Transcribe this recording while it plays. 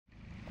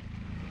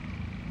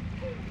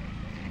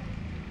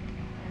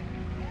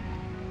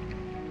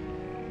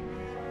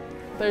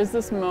There's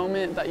this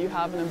moment that you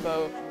have in a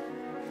boat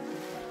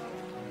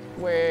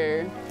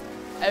where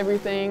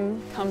everything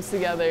comes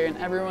together and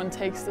everyone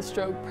takes the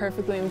stroke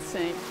perfectly in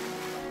sync,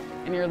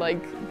 and you're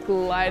like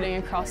gliding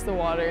across the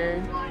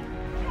water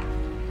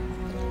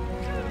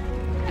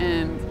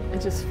and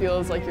it just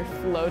feels like you're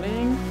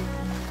floating.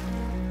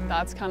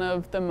 That's kind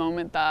of the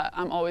moment that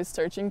I'm always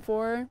searching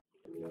for.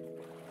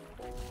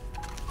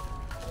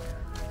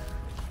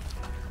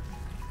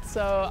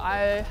 So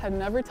I had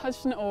never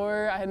touched an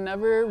oar, I had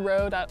never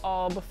rowed at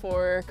all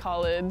before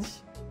college.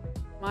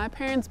 My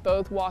parents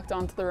both walked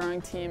onto the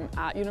rowing team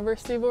at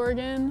University of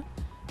Oregon,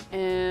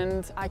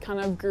 and I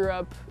kind of grew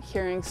up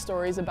hearing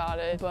stories about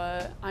it,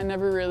 but I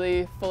never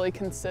really fully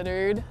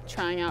considered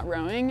trying out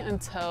rowing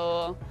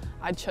until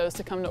I chose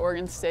to come to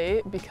Oregon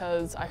State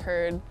because I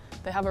heard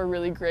they have a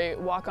really great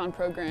walk-on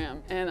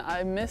program, and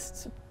I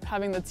missed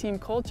having the team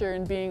culture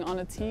and being on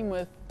a team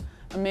with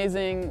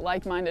amazing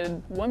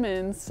like-minded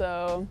women,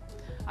 so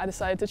I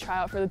decided to try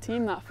out for the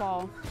team that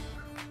fall.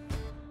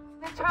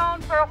 The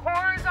tone for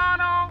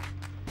horizontal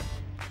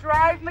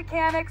drive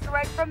mechanics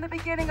right from the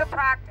beginning of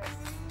practice.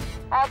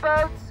 All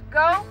boats,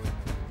 go.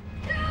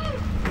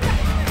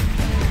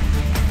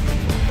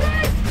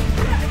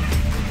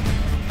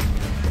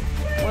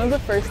 One of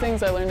the first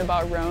things I learned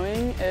about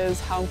rowing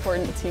is how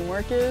important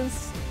teamwork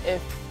is.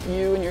 If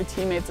you and your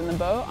teammates in the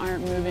boat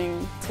aren't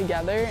moving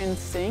together in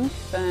sync,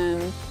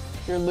 then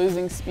you're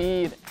losing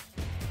speed.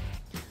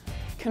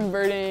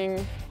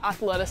 Converting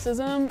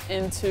athleticism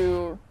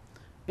into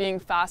being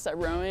fast at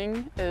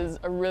rowing is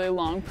a really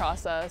long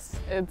process.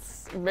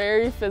 It's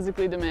very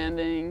physically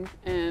demanding,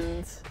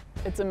 and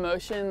it's a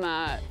motion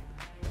that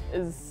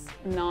is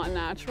not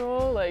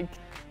natural. Like,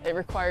 it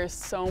requires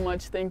so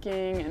much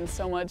thinking and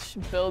so much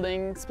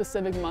building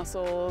specific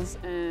muscles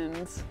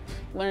and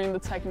learning the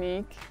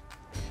technique.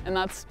 And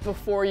that's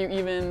before you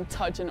even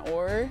touch an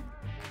oar.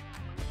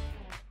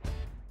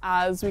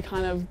 As we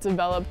kind of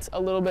developed a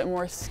little bit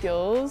more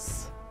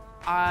skills,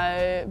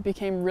 I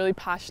became really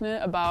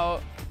passionate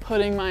about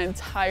putting my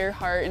entire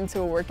heart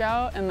into a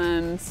workout and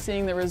then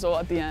seeing the result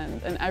at the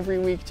end. And every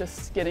week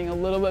just getting a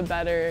little bit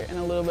better and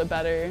a little bit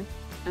better.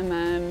 And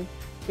then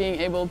being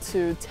able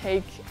to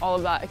take all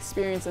of that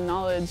experience and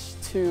knowledge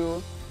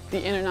to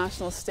the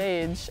international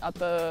stage at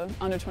the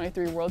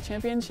U23 World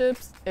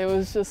Championships. It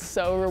was just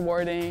so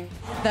rewarding.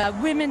 The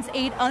women's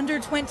 8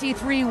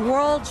 under-23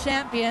 world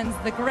champions,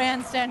 the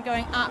grandstand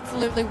going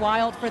absolutely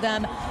wild for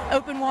them.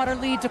 Open water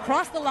lead to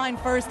cross the line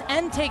first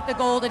and take the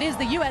gold. It is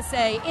the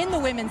USA in the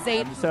women's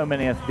 8. So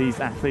many of these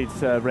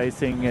athletes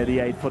racing the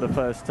 8 for the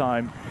first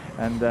time,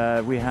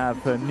 and we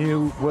have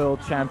new world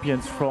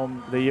champions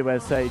from the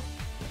USA.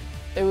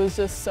 It was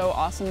just so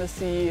awesome to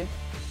see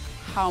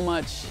how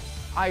much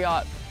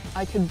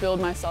I could build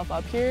myself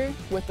up here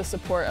with the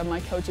support of my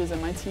coaches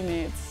and my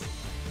teammates,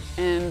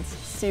 and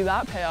see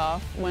that pay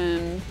off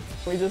when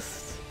we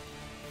just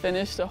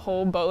finished a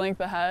whole boat length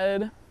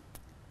ahead.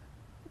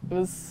 It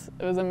was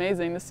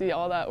amazing to see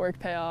all that work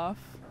pay off.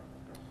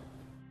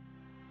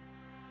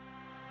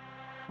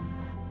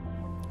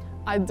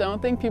 I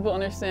don't think people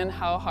understand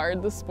how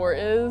hard the sport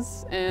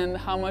is and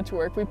how much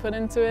work we put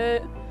into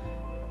it,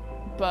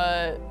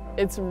 but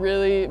it's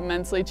really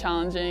mentally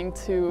challenging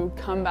to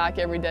come back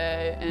every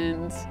day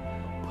and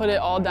put it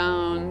all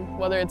down,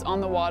 whether it's on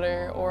the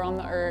water or on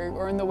the erg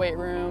or in the weight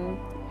room.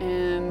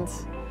 And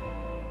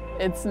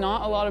it's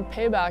not a lot of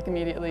payback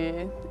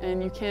immediately,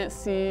 and you can't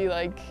see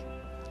like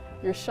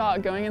your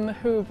shot going in the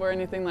hoop or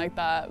anything like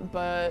that,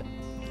 but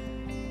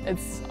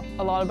it's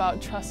a lot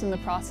about trusting the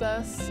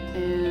process,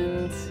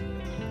 and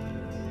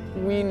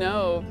we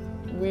know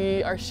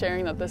we are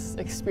sharing this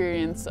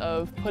experience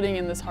of putting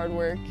in this hard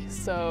work,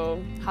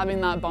 so having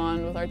that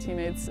bond with our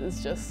teammates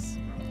is just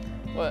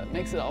what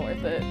makes it all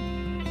worth it.